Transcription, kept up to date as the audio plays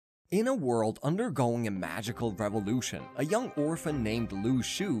In a world undergoing a magical revolution, a young orphan named Lu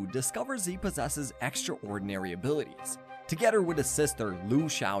Shu discovers he possesses extraordinary abilities. Together with his sister Lu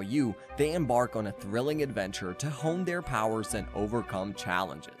Xiaoyu, they embark on a thrilling adventure to hone their powers and overcome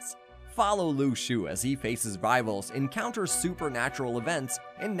challenges. Follow Lu Shu as he faces rivals, encounters supernatural events,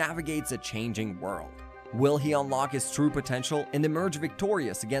 and navigates a changing world. Will he unlock his true potential and emerge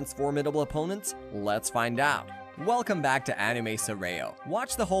victorious against formidable opponents? Let's find out. Welcome back to Anime Soreio.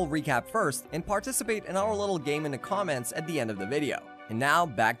 Watch the whole recap first and participate in our little game in the comments at the end of the video. And now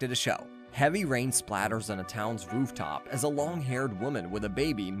back to the show. Heavy rain splatters on a town's rooftop as a long-haired woman with a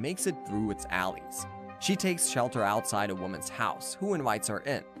baby makes it through its alleys. She takes shelter outside a woman's house, who invites her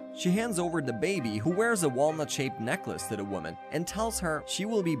in. She hands over the baby, who wears a walnut-shaped necklace, to the woman and tells her she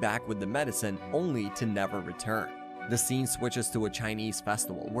will be back with the medicine only to never return. The scene switches to a Chinese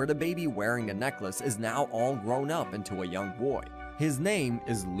festival where the baby wearing the necklace is now all grown up into a young boy. His name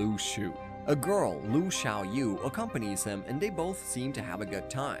is Lu Shu. A girl, Lu Xiaoyu, accompanies him and they both seem to have a good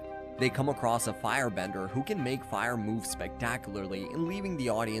time. They come across a firebender who can make fire move spectacularly and leaving the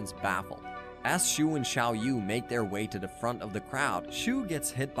audience baffled. As Shu and Xiaoyu make their way to the front of the crowd, Shu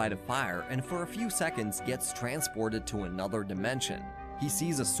gets hit by the fire and for a few seconds gets transported to another dimension. He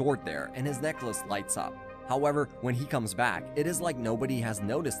sees a sword there and his necklace lights up. However, when he comes back, it is like nobody has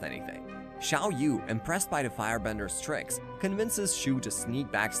noticed anything. Xiaoyu, impressed by the firebender's tricks, convinces Shu to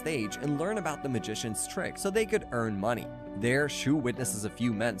sneak backstage and learn about the magician's trick so they could earn money. There, Shu witnesses a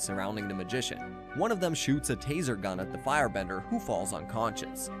few men surrounding the magician. One of them shoots a taser gun at the firebender, who falls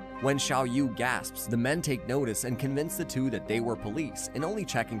unconscious. When Xiaoyu gasps, the men take notice and convince the two that they were police and only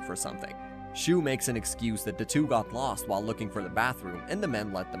checking for something. Shu makes an excuse that the two got lost while looking for the bathroom and the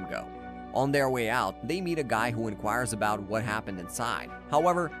men let them go. On their way out, they meet a guy who inquires about what happened inside.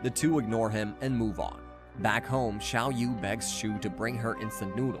 However, the two ignore him and move on. Back home, Xiaoyu begs Shu to bring her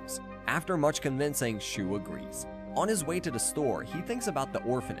instant noodles. After much convincing, Shu agrees. On his way to the store, he thinks about the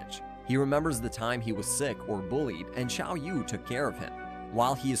orphanage. He remembers the time he was sick or bullied and Xiaoyu took care of him.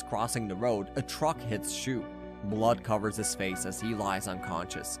 While he is crossing the road, a truck hits Shu. Blood covers his face as he lies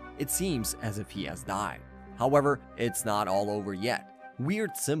unconscious. It seems as if he has died. However, it's not all over yet.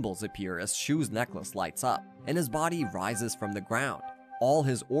 Weird symbols appear as Shu's necklace lights up, and his body rises from the ground. All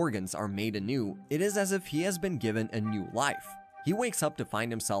his organs are made anew. It is as if he has been given a new life. He wakes up to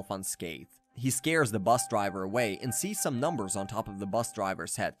find himself unscathed. He scares the bus driver away and sees some numbers on top of the bus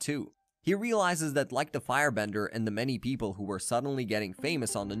driver's head too. He realizes that like the firebender and the many people who were suddenly getting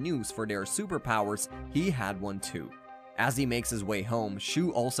famous on the news for their superpowers, he had one too. As he makes his way home,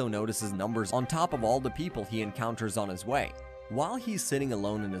 Shu also notices numbers on top of all the people he encounters on his way. While he's sitting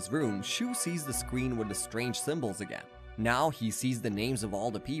alone in his room, Shu sees the screen with the strange symbols again. Now he sees the names of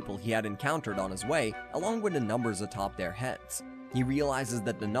all the people he had encountered on his way, along with the numbers atop their heads. He realizes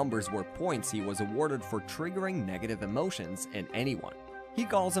that the numbers were points he was awarded for triggering negative emotions in anyone. He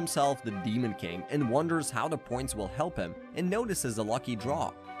calls himself the Demon King and wonders how the points will help him and notices a lucky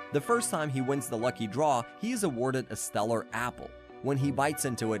draw. The first time he wins the lucky draw, he is awarded a stellar apple. When he bites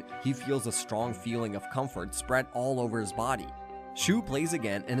into it, he feels a strong feeling of comfort spread all over his body. Shu plays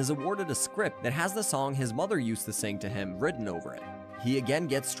again and is awarded a script that has the song his mother used to sing to him written over it. He again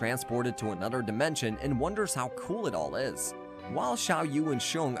gets transported to another dimension and wonders how cool it all is. While Xiaoyu and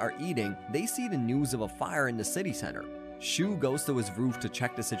Sheng are eating, they see the news of a fire in the city center. Shu goes to his roof to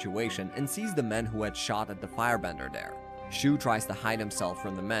check the situation and sees the men who had shot at the firebender there. Shu tries to hide himself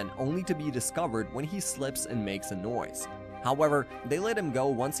from the men only to be discovered when he slips and makes a noise. However, they let him go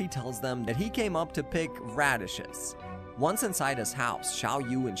once he tells them that he came up to pick radishes. Once inside his house,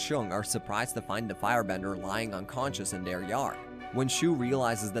 Xiaoyu and Sheng are surprised to find the firebender lying unconscious in their yard. When Shu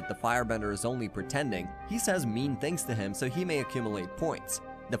realizes that the firebender is only pretending, he says mean things to him so he may accumulate points.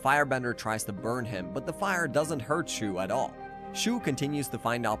 The firebender tries to burn him, but the fire doesn't hurt Shu at all. Shu continues to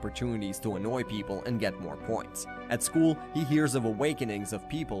find opportunities to annoy people and get more points. At school, he hears of awakenings of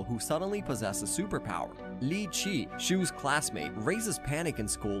people who suddenly possess a superpower. Li Qi, Shu's classmate, raises panic in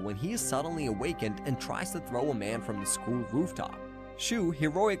school when he is suddenly awakened and tries to throw a man from the school rooftop. Shu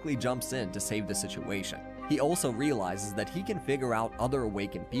heroically jumps in to save the situation. He also realizes that he can figure out other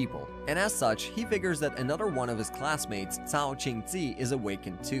awakened people, and as such, he figures that another one of his classmates, Cao Qingzi, is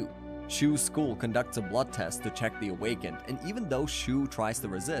awakened too. Shu's school conducts a blood test to check the awakened, and even though Shu tries to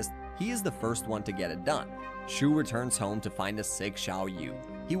resist, he is the first one to get it done. Shu returns home to find a sick Xiaoyu.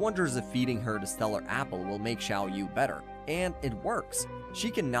 He wonders if feeding her the stellar apple will make Xiaoyu better, and it works.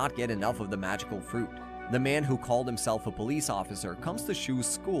 She cannot get enough of the magical fruit. The man who called himself a police officer comes to Shu's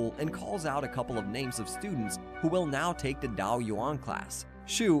school and calls out a couple of names of students who will now take the Dao Yuan class.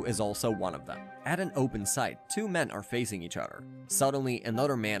 Shu is also one of them. At an open site, two men are facing each other. Suddenly,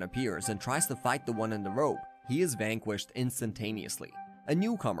 another man appears and tries to fight the one in the robe. He is vanquished instantaneously. A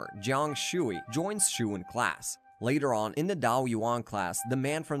newcomer, Jiang Shui, joins Shu in class. Later on, in the Dao Yuan class, the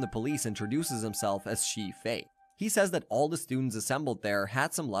man from the police introduces himself as Shi Fei. He says that all the students assembled there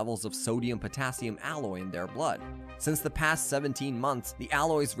had some levels of sodium-potassium alloy in their blood. Since the past 17 months, the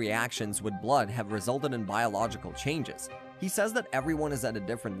alloy's reactions with blood have resulted in biological changes. He says that everyone is at a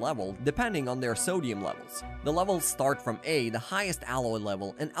different level depending on their sodium levels. The levels start from A, the highest alloy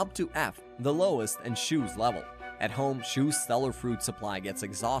level, and up to F, the lowest and Shu's level. At home, Shu's stellar fruit supply gets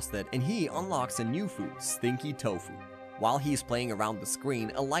exhausted and he unlocks a new food, stinky tofu. While he's playing around the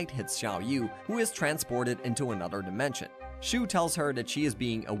screen, a light hits Xiaoyu, who is transported into another dimension. Shu tells her that she is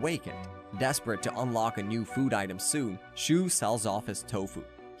being awakened. Desperate to unlock a new food item soon, Shu sells off his tofu.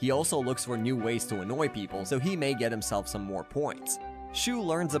 He also looks for new ways to annoy people so he may get himself some more points. Shu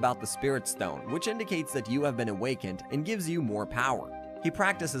learns about the Spirit Stone, which indicates that you have been awakened and gives you more power. He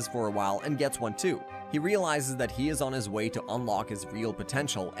practices for a while and gets one too. He realizes that he is on his way to unlock his real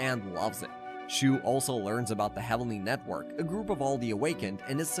potential and loves it. Shu also learns about the Heavenly Network, a group of all the awakened,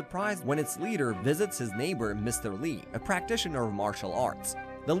 and is surprised when its leader visits his neighbor Mr. Li, a practitioner of martial arts.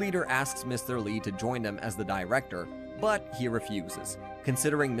 The leader asks Mr. Li to join them as the director, but he refuses.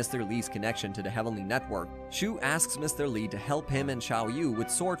 Considering Mr. Li's connection to the Heavenly Network, Shu asks Mr. Li to help him and Xiaoyu with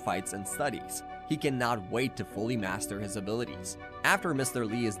sword fights and studies. He cannot wait to fully master his abilities. After Mr.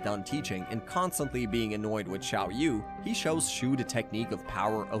 Li is done teaching and constantly being annoyed with Xiaoyu, he shows Shu the technique of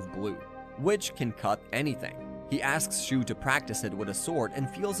Power of Blue, which can cut anything. He asks Shu to practice it with a sword and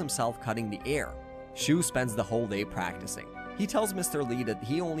feels himself cutting the air. Shu spends the whole day practicing. He tells Mr. Li that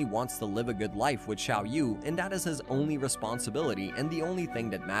he only wants to live a good life with Xiaoyu and that is his only responsibility and the only thing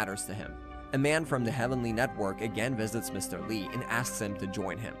that matters to him. A man from the Heavenly Network again visits Mr. Li and asks him to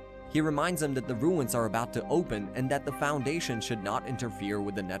join him. He reminds him that the ruins are about to open and that the Foundation should not interfere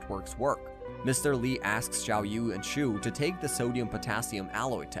with the network's work. Mr. Li asks Xiaoyu and Shu to take the sodium-potassium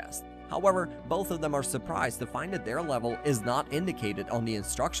alloy test. However, both of them are surprised to find that their level is not indicated on the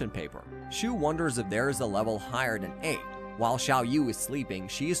instruction paper. Shu wonders if there is a level higher than A. While Xiaoyu is sleeping,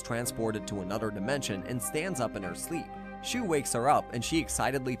 she is transported to another dimension and stands up in her sleep. Shu wakes her up and she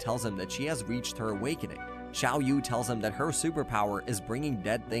excitedly tells him that she has reached her awakening. Xiaoyu tells him that her superpower is bringing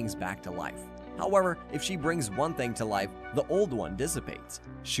dead things back to life. However, if she brings one thing to life, the old one dissipates.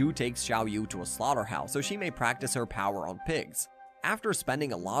 Shu takes Xiaoyu to a slaughterhouse so she may practice her power on pigs. After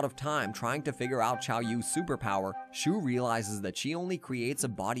spending a lot of time trying to figure out Xiaoyu's superpower, Shu realizes that she only creates a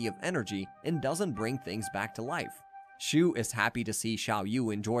body of energy and doesn't bring things back to life. Shu is happy to see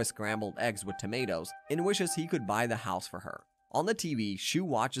Xiaoyu enjoy scrambled eggs with tomatoes and wishes he could buy the house for her. On the TV, Shu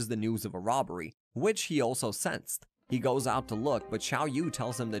watches the news of a robbery, which he also sensed. He goes out to look, but Xiaoyu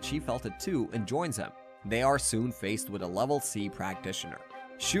tells him that she felt it too and joins him. They are soon faced with a level C practitioner.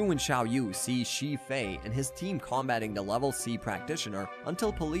 Shu and Xiaoyu see Shi Fei and his team combating the level C practitioner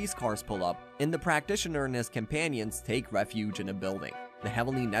until police cars pull up and the practitioner and his companions take refuge in a building. The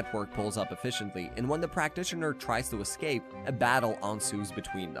Heavenly Network pulls up efficiently, and when the practitioner tries to escape, a battle ensues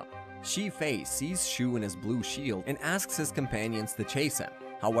between them. Shi Fei sees Shu in his blue shield and asks his companions to chase him.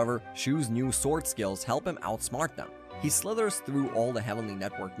 However, Shu's new sword skills help him outsmart them. He slithers through all the Heavenly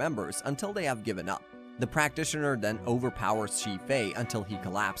Network members until they have given up. The practitioner then overpowers Shi Fei until he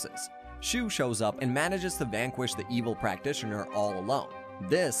collapses. Shu shows up and manages to vanquish the evil practitioner all alone.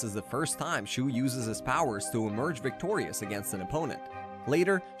 This is the first time Shu uses his powers to emerge victorious against an opponent.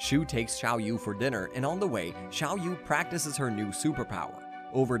 Later, Shu takes Xiaoyu for dinner, and on the way, Xiaoyu practices her new superpower.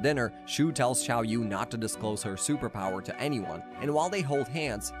 Over dinner, Shu tells Xiaoyu not to disclose her superpower to anyone, and while they hold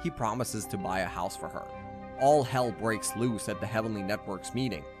hands, he promises to buy a house for her. All hell breaks loose at the Heavenly Network's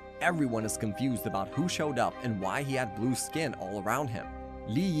meeting. Everyone is confused about who showed up and why he had blue skin all around him.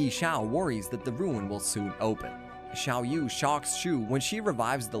 Li Yishao worries that the ruin will soon open. Xiaoyu shocks Shu when she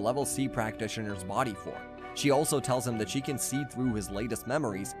revives the level C practitioner's body form. She also tells him that she can see through his latest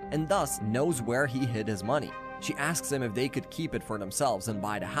memories and thus knows where he hid his money. She asks him if they could keep it for themselves and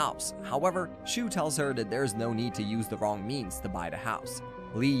buy the house. However, Shu tells her that there's no need to use the wrong means to buy the house.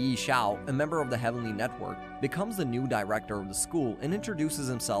 Li Yishao, a member of the Heavenly Network, becomes the new director of the school and introduces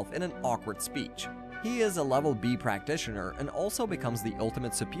himself in an awkward speech. He is a level B practitioner and also becomes the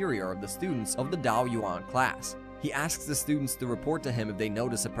ultimate superior of the students of the Dao Yuan class. He asks the students to report to him if they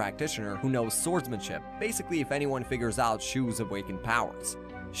notice a practitioner who knows swordsmanship, basically if anyone figures out Shu's awakened powers.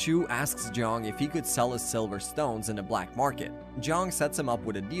 Shu asks Jiang if he could sell his silver stones in a black market. Jiang sets him up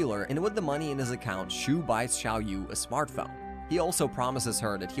with a dealer, and with the money in his account, Shu buys Xiaoyu a smartphone. He also promises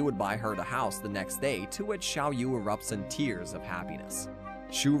her that he would buy her the house the next day, to which Xiaoyu erupts in tears of happiness.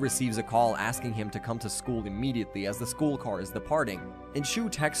 Shu receives a call asking him to come to school immediately as the school car is departing, and Shu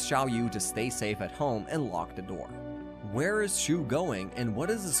texts Xiaoyu to stay safe at home and lock the door. Where is Shu going, and what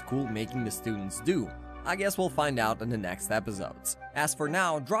is the school making the students do? I guess we'll find out in the next episodes. As for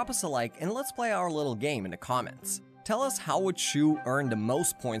now, drop us a like and let's play our little game in the comments. Tell us how would Shu earn the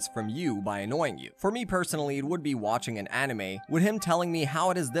most points from you by annoying you. For me personally, it would be watching an anime with him telling me how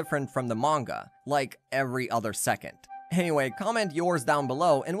it is different from the manga, like every other second. Anyway, comment yours down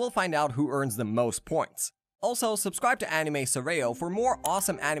below and we'll find out who earns the most points. Also, subscribe to Anime Soreio for more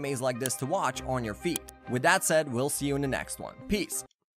awesome animes like this to watch on your feed. With that said, we'll see you in the next one. Peace!